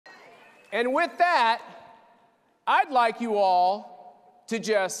And with that, I'd like you all to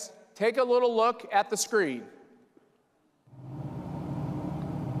just take a little look at the screen.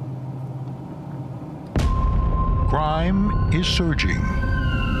 Crime is surging.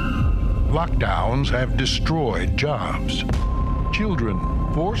 Lockdowns have destroyed jobs.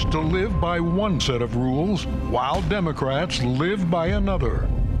 Children forced to live by one set of rules while Democrats live by another.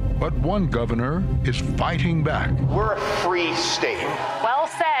 But one governor is fighting back. We're a free state. Well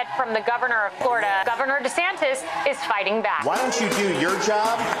said from the governor of Florida. Governor DeSantis is fighting back. Why don't you do your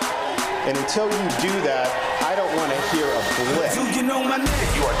job? And until you do that, I don't want to hear a blip.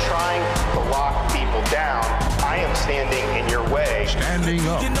 If you are trying to lock people down, I am standing in your way. Standing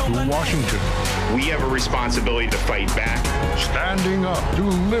up to Washington. We have a responsibility to fight back. Standing up to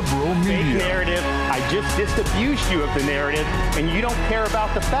liberal media. Fake narrative. I just disabused you of the narrative, and you don't care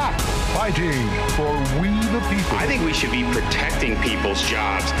about the facts. Fighting for we the people. I think we should be protecting people's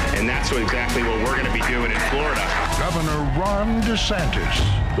jobs, and that's exactly what we're going to be doing in Florida. Governor Ron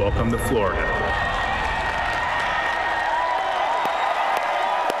DeSantis. Welcome to Florida.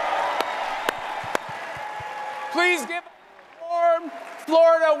 Please give a warm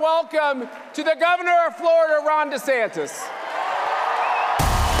Florida welcome to the governor of Florida, Ron DeSantis.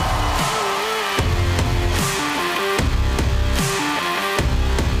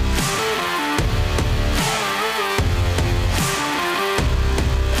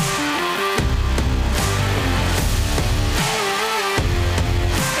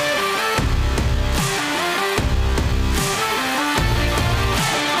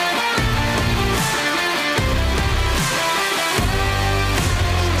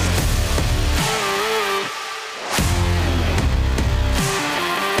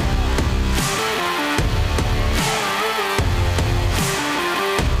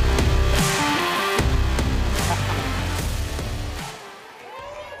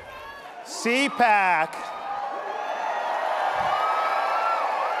 CPAC.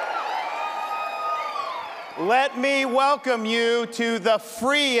 Let me welcome you to the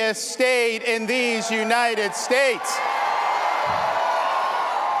freest state in these United States.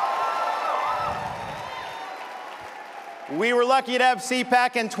 We were lucky to have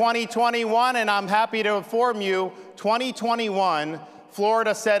CPAC in 2021, and I'm happy to inform you, 2021,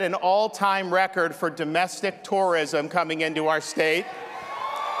 Florida set an all-time record for domestic tourism coming into our state.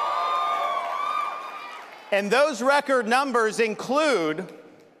 And those record numbers include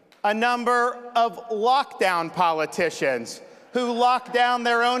a number of lockdown politicians who lock down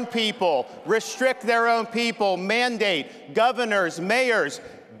their own people, restrict their own people, mandate governors, mayors,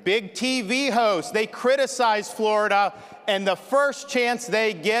 big TV hosts. They criticize Florida, and the first chance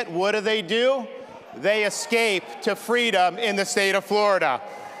they get, what do? They escape to freedom in the state of Florida.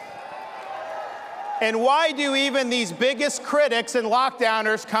 And why do even these biggest critics and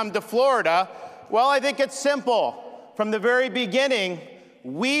lockdowners come to Florida? Well, I think it's simple. From the very beginning,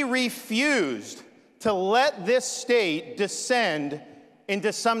 we refused to let this state descend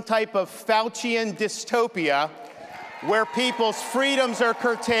into some type of Faucian dystopia where people's freedoms are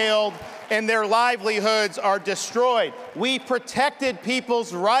curtailed and their livelihoods are destroyed. We protected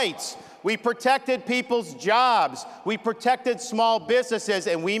people's rights. We protected people's jobs. We protected small businesses,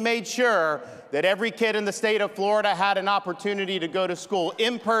 and we made sure that every kid in the state of Florida had an opportunity to go to school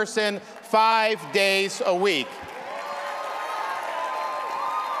in person 5 days a week.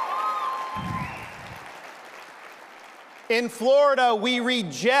 In Florida, we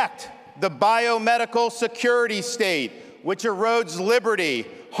reject the biomedical security state, which erodes liberty,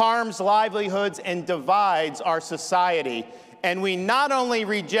 harms livelihoods, and divides our society. And we not only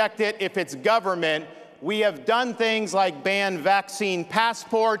reject it if it's government, we have done things like ban vaccine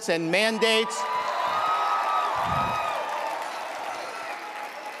passports and mandates.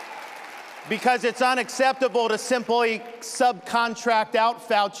 Because it's unacceptable to simply subcontract out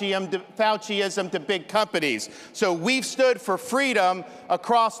Fauciism to big companies. So we've stood for freedom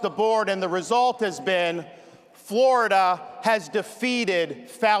across the board, and the result has been Florida has defeated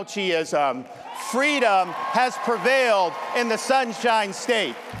Fauciism. Freedom has prevailed in the Sunshine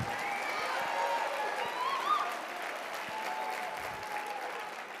State.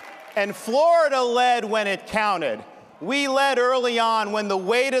 And Florida led when it counted. We led early on when the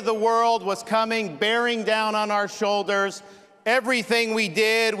weight of the world was coming, bearing down on our shoulders. Everything we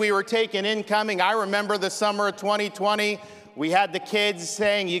did, we were taking incoming. I remember the summer of 2020. We had the kids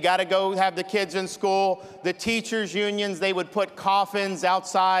saying, you got to go have the kids in school. The teachers' unions, they would put coffins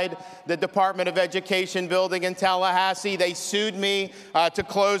outside the Department of Education building in Tallahassee. They sued me to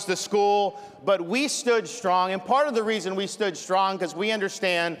close the school. But we stood strong. And part of the reason we stood strong, because we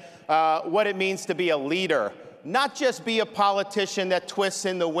understand what it means to be a leader. not just be a politician that twists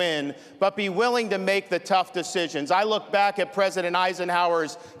in the wind, but be willing to make the tough decisions. I look back at President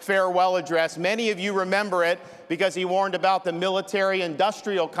Eisenhower's farewell address. Many of you remember it because he warned about the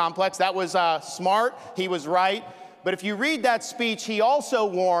military-industrial complex. That was smart. He was right. But if you read that speech, he also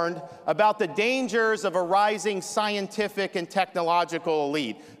warned about the dangers of a rising scientific and technological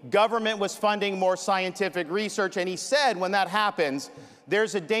elite. Government was funding more scientific research, and he said when that happens,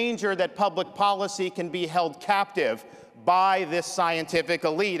 there's a danger that public policy can be held captive by this scientific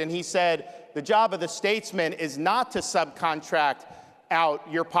elite. And he said the job of the statesman is not to subcontract out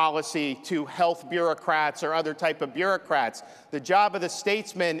your policy to health bureaucrats or other type of bureaucrats. The job of the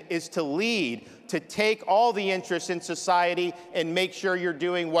statesman is to lead, to take all the interests in society and make sure you're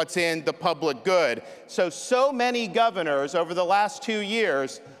doing what's in the public good. So many governors over the last 2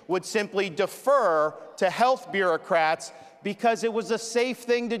 years would simply defer to health bureaucrats because it was a safe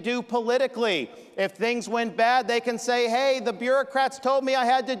thing to do politically. If things went bad, they can say, hey, the bureaucrats told me I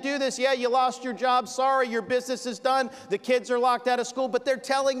had to do this. Yeah, you lost your job. Sorry, your business is done. The kids are locked out of school, but they're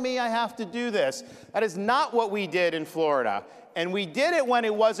telling me I have to do this. That is not what we did in Florida. And we did it when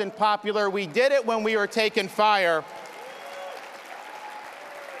it wasn't popular. We did it when we were taking fire.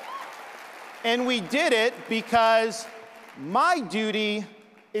 And we did it because my duty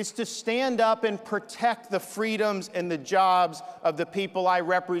is to stand up and protect the freedoms and the jobs of the people I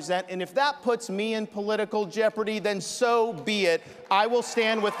represent. And if that puts me in political jeopardy, then so be it. I will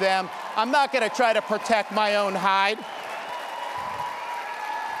stand with them. I'm not going to try to protect my own hide.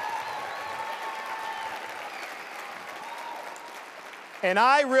 And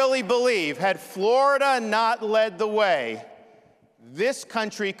I really believe, had Florida not led the way, this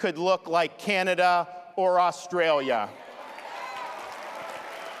country could look like Canada or Australia.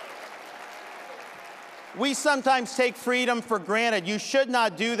 We sometimes take freedom for granted. You should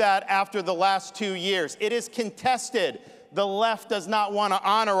not do that after the last 2 years. It is contested. The left does not want to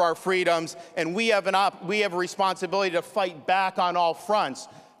honor our freedoms, and we have a responsibility to fight back on all fronts.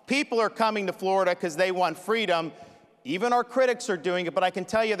 People are coming to Florida because they want freedom. Even our critics are doing it, but I can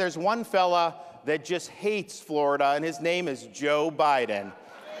tell you there's one fella that just hates Florida, and his name is Joe Biden.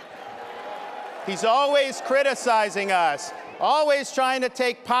 He's always criticizing us. Always trying to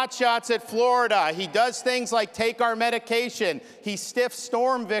take pot shots at Florida. He does things like take our medication. He stiffs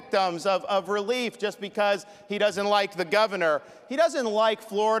storm victims of relief just because he doesn't like the governor. He doesn't like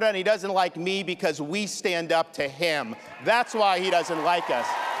Florida, and he doesn't like me because we stand up to him. That's why he doesn't like us.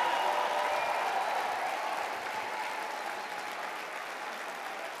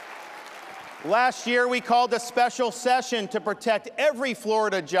 Last year, we called a special session to protect every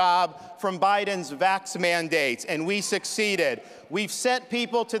Florida job from Biden's vax mandates, and we succeeded. We've sent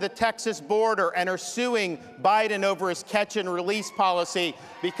people to the Texas border and are suing Biden over his catch and release policy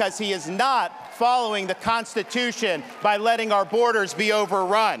because he is not following the Constitution by letting our borders be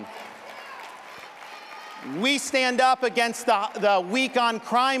overrun. We stand up against the weak on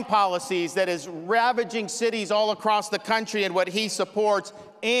crime policies that is ravaging cities all across the country and what he supports,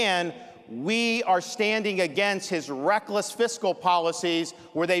 and we are standing against his reckless fiscal policies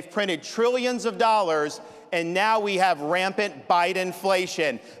where they've printed trillions of dollars, and now we have rampant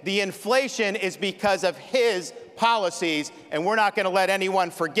Bidenflation. The inflation is because of his policies, and we're not going to let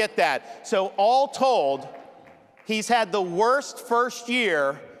anyone forget that. So all told, he's had the worst first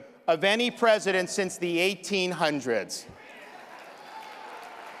year of any president since the 1800s.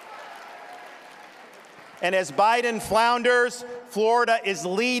 And as Biden flounders, Florida is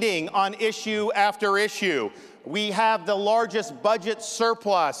leading on issue after issue. We have the largest budget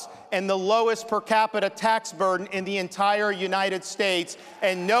surplus and the lowest per capita tax burden in the entire United States,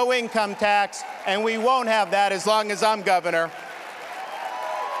 and no income tax, and we won't have that as long as I'm governor.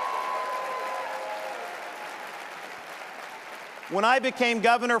 When I became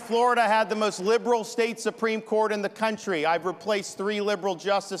governor, Florida had the most liberal state Supreme Court in the country. I've replaced 3 liberal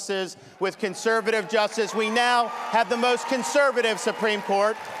justices with conservative justices. We now have the most conservative Supreme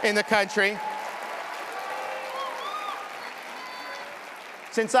Court in the country.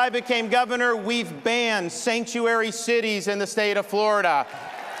 Since I became governor, we've banned sanctuary cities in the state of Florida.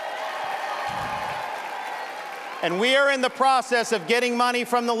 And we are in the process of getting money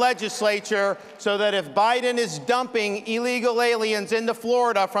from the legislature so that if Biden is dumping illegal aliens into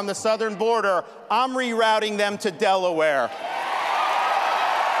Florida from the southern border, I'm rerouting them to Delaware.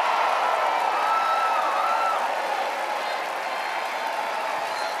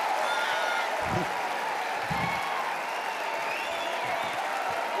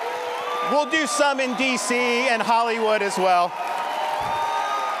 We'll do some in D.C. and Hollywood as well.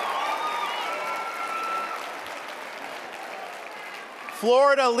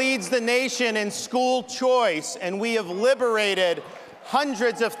 Florida leads the nation in school choice, and we have liberated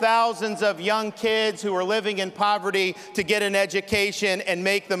hundreds of thousands of young kids who are living in poverty to get an education and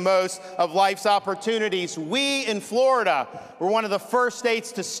make the most of life's opportunities. We in Florida were one of the first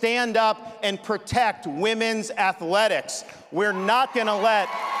states to stand up and protect women's athletics. We're not going to let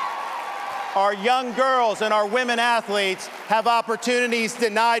our young girls and our women athletes have opportunities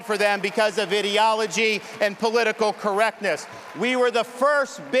denied for them because of ideology and political correctness. We were the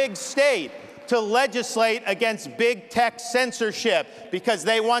first big state to legislate against big tech censorship because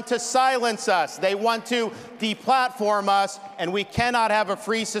they want to silence us, they want to deplatform us, and we cannot have a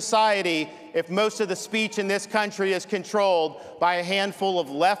free society if most of the speech in this country is controlled by a handful of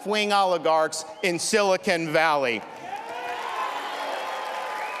left-wing oligarchs in Silicon Valley.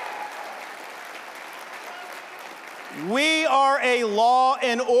 We are a law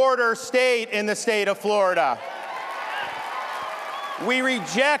and order state in the state of Florida. We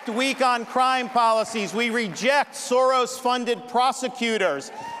reject weak on crime policies. We reject Soros-funded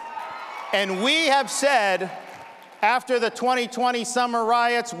prosecutors. And we have said, after the 2020 summer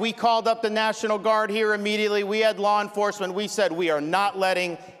riots, we called up the National Guard here immediately. We had law enforcement. We said we are not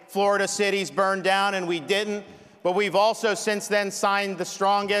letting Florida cities burn down, and we didn't. But we've also since then signed the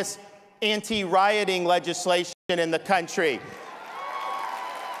strongest anti-rioting legislation in the country,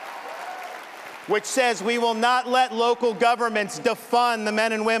 which says we will not let local governments defund the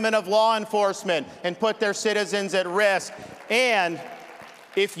men and women of law enforcement and put their citizens at risk. And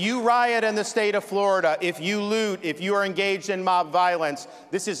if you riot in the state of Florida, if you loot, if you are engaged in mob violence,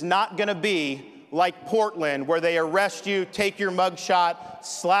 this is not going to be like Portland, where they arrest you, take your mugshot,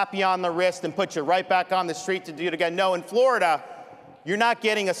 slap you on the wrist, and put you right back on the street to do it again. No, in Florida, you're not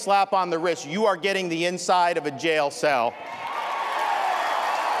getting a slap on the wrist. You are getting the inside of a jail cell.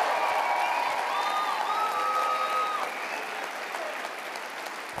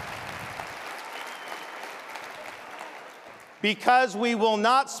 Because we will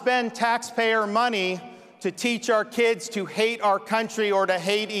not spend taxpayer money to teach our kids to hate our country or to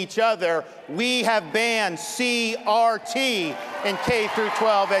hate each other, we have banned CRT in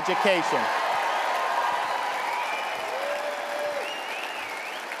K-12 education.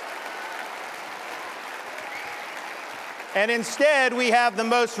 And instead, we have the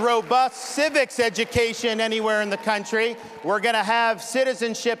most robust civics education anywhere in the country. We're going to have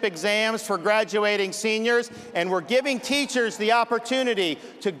citizenship exams for graduating seniors, and we're giving teachers the opportunity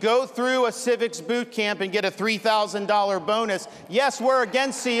to go through a civics boot camp and get a $3,000 bonus. Yes, we're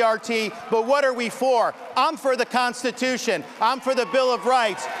against CRT, but what are we for? I'm for the Constitution. I'm for the Bill of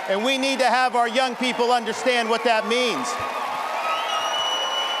Rights, and we need to have our young people understand what that means.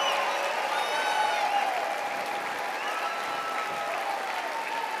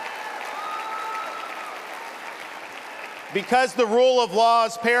 Because the rule of law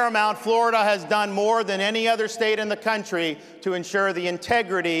is paramount, Florida has done more than any other state in the country to ensure the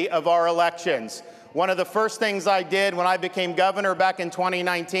integrity of our elections. One of the first things I did when I became governor back in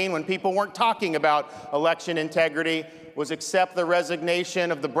 2019, when people weren't talking about election integrity, was accept the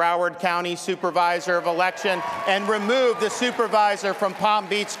resignation of the Broward County Supervisor of Election and remove the supervisor from Palm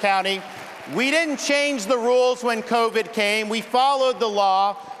Beach County. We didn't change the rules when COVID came. We followed the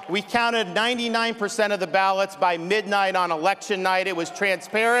law. We counted 99% of the ballots by midnight on election night. It was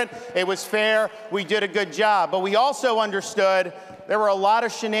transparent. It was fair. We did a good job. But we also understood there were a lot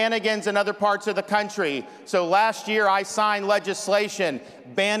of shenanigans in other parts of the country. So last year, I signed legislation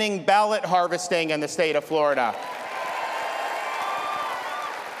banning ballot harvesting in the state of Florida,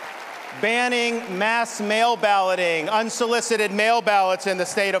 banning mass mail balloting, unsolicited mail ballots in the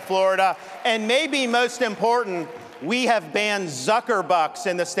state of Florida, and maybe most important, we have banned Zuckerbucks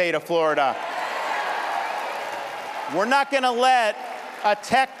in the state of Florida. We're not going to let a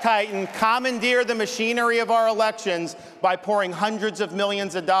tech titan commandeer the machinery of our elections by pouring hundreds of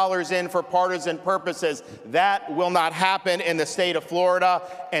millions of dollars in for partisan purposes. That will not happen in the state of Florida,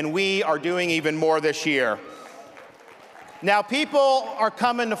 and we are doing even more this year. Now, people are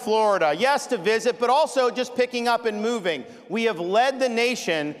coming to Florida, yes, to visit, but also just picking up and moving. We have led the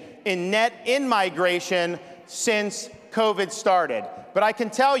nation in net in-migration since COVID started. But I can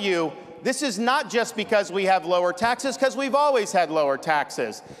tell you, this is not just because we have lower taxes, because we've always had lower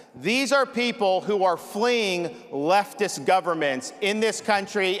taxes. These are people who are fleeing leftist governments in this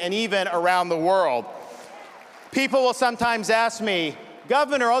country and even around the world. People will sometimes ask me,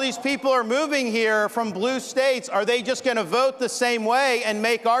 Governor, all these people are moving here from blue states. Are they just going to vote the same way and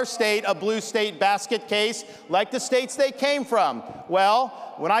make our state a blue state basket case like the states they came from? Well,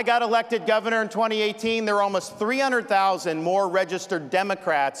 when I got elected governor in 2018, there were almost 300,000 more registered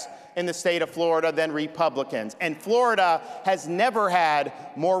Democrats in the state of Florida than Republicans. And Florida has never had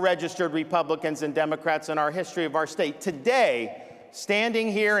more registered Republicans than Democrats in our history of our state. Today,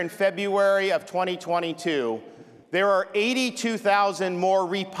 standing here in February of 2022, there are 82,000 more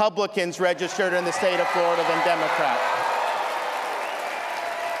Republicans registered in the state of Florida than Democrats.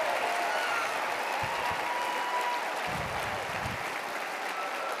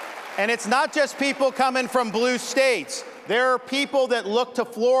 And it's not just people coming from blue states. There are people that look to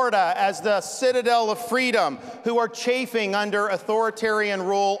Florida as the citadel of freedom who are chafing under authoritarian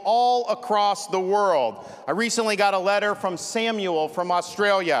rule all across the world. I recently got a letter from Samuel from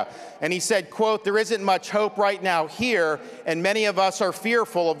Australia, and he said, quote, "There isn't much hope right now here, and many of us are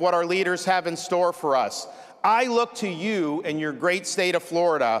fearful of what our leaders have in store for us. I look to you and your great state of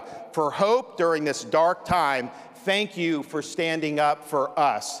Florida for hope during this dark time. Thank you for standing up for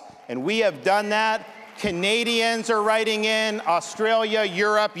us." And we have done that. Canadians are writing in, Australia,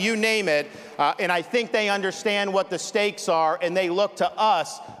 Europe, you name it. And I think they understand what the stakes are, and they look to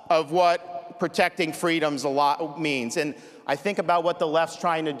us of what protecting freedoms a lot means. And I think about what the left's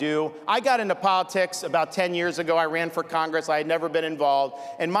trying to do. I got into politics about 10 years ago. I ran for Congress. I had never been involved.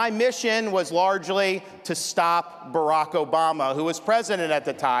 And my mission was largely to stop Barack Obama, who was president at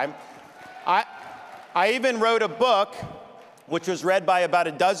the time. I even wrote a book, which was read by about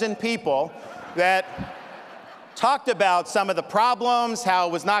a dozen people, that talked about some of the problems, how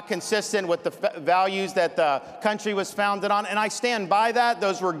it was not consistent with the values that the country was founded on. And I stand by that.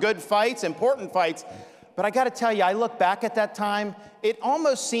 Those were good fights, important fights. But I got to tell you, I look back at that time, it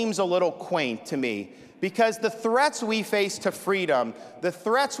almost seems a little quaint to me, because the threats we face to freedom, the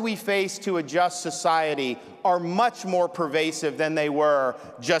threats we face to a just society are much more pervasive than they were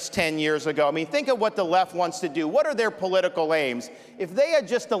just 10 years ago. I mean, think of what the left wants to do. What are their political aims? If they had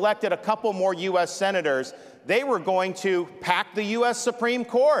just elected a couple more U.S. senators, they were going to pack the U.S. Supreme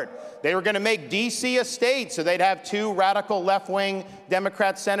Court. They were going to make D.C. a state, so they'd have 2 radical left-wing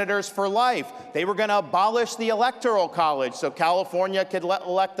Democrat senators for life. They were going to abolish the Electoral College so California could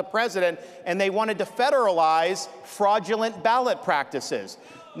elect the president, and they wanted to federalize fraudulent ballot practices.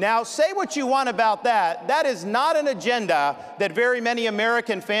 Now, say what you want about that. That is not an agenda that very many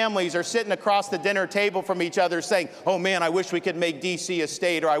American families are sitting across the dinner table from each other saying, oh man, I wish we could make D.C. a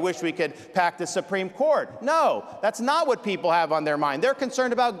state, or I wish we could pack the Supreme Court. No, that's not what people have on their mind. They're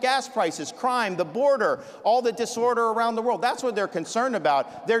concerned about gas prices, crime, the border, all the disorder around the world. That's what they're concerned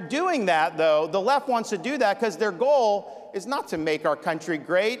about. They're doing that, though. The left wants to do that because their goal is not to make our country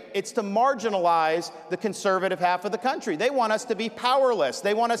great. It's to marginalize the conservative half of the country. They want us to be powerless.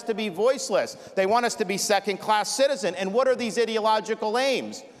 They want us to be voiceless. They want us to be second-class citizen. And what are these ideological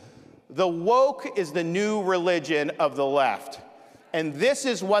aims? The woke is the new religion of the left. And this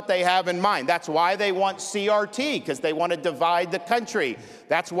is what they have in mind. That's why they want CRT, because they want to divide the country.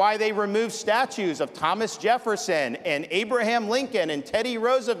 That's why they remove statues of Thomas Jefferson and Abraham Lincoln and Teddy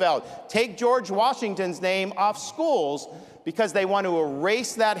Roosevelt. Take George Washington's name off schools, because they want to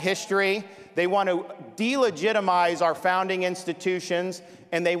erase that history. They want to delegitimize our founding institutions,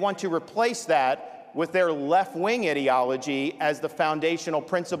 and they want to replace that with their left-wing ideology as the foundational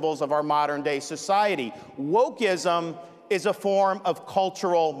principles of our modern-day society. Wokeism is a form of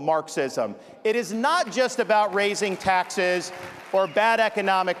cultural Marxism. It is not just about raising taxes or bad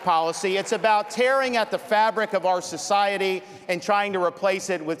economic policy. It's about tearing at the fabric of our society and trying to replace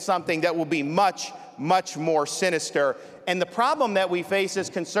it with something that will be much, much more sinister. And the problem that we face as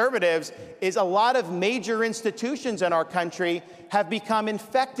conservatives is a lot of major institutions in our country have become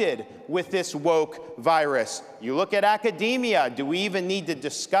infected with this woke virus. You look at academia. Do we even need to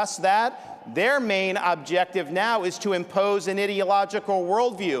discuss that? Their main objective now is to impose an ideological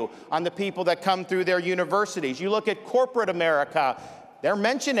worldview on the people that come through their universities. You look at corporate America. They're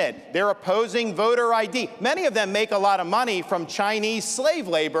mentioning it. They're opposing voter ID. Many of them make a lot of money from Chinese slave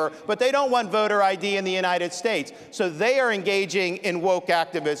labor, but they don't want voter ID in the United States. So they are engaging in woke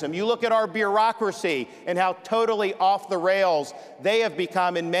activism. You look at our bureaucracy and how totally off the rails they have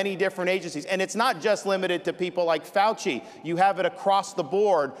become in many different agencies. And it's not just limited to people like Fauci. You have it across the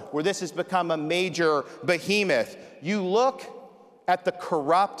board where this has become a major behemoth. You look at the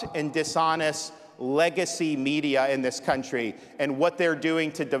corrupt and dishonest legacy media in this country and what they're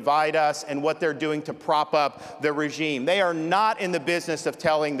doing to divide us and what they're doing to prop up the regime. They are not in the business of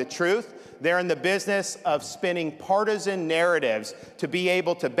telling the truth. They're in the business of spinning partisan narratives to be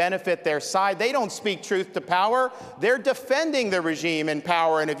able to benefit their side. They don't speak truth to power. They're defending the regime in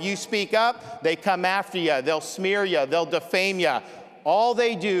power. And if you speak up, they come after you. They'll smear you. They'll defame you. All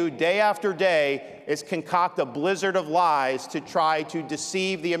they do day after day is concoct a blizzard of lies to try to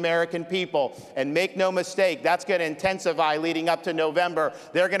deceive the American people. And make no mistake, that's going to intensify leading up to November.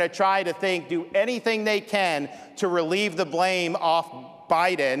 They're going to try to do anything they can to relieve the blame off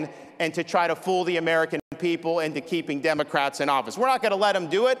Biden and to try to fool the American people into keeping Democrats in office. We're not going to let them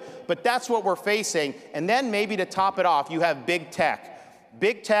do it, but that's what we're facing. And then maybe to top it off, you have big tech.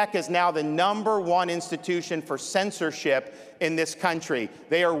 Big tech is now the #1 institution for censorship in this country.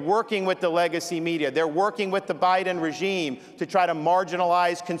 They are working with the legacy media. They're working with the Biden regime to try to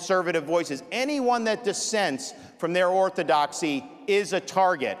marginalize conservative voices. Anyone that dissents from their orthodoxy is a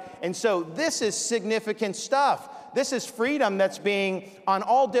target. And so this is significant stuff. This is freedom that's being, on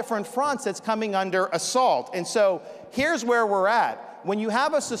all different fronts, that's coming under assault. And so here's where we're at. When you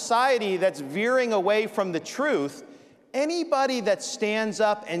have a society that's veering away from the truth, anybody that stands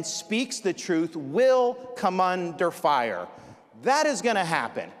up and speaks the truth will come under fire. That is going to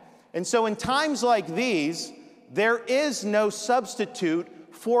happen. And so in times like these, there is no substitute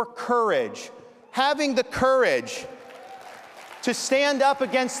for courage. Having the courage to stand up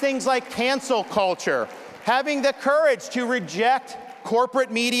against things like cancel culture, having the courage to reject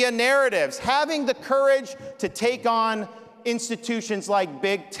corporate media narratives, having the courage to take on institutions like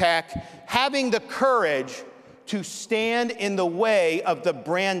big tech, having the courage to stand in the way of the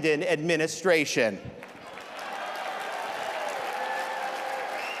Brandon administration.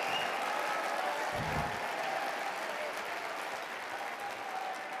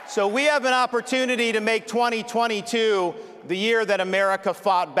 So we have an opportunity to make 2022 the year that America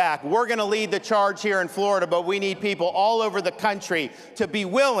fought back. We're going to lead the charge here in Florida, but we need people all over the country to be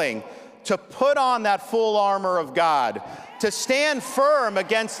willing to put on that full armor of God, to stand firm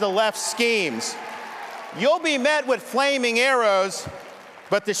against the left's schemes. You'll be met with flaming arrows,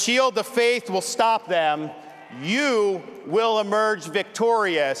 but the shield of faith will stop them. You will emerge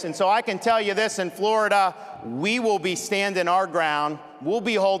victorious. And so I can tell you this, in Florida, we will be standing our ground. We'll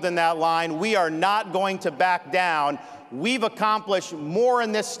be holding that line. We are not going to back down. We've accomplished more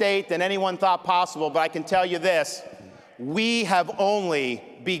in this state than anyone thought possible, but I can tell you this, we have only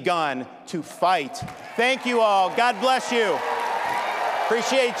begun to fight. Thank you all. God bless you.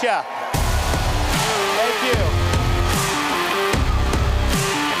 Appreciate you.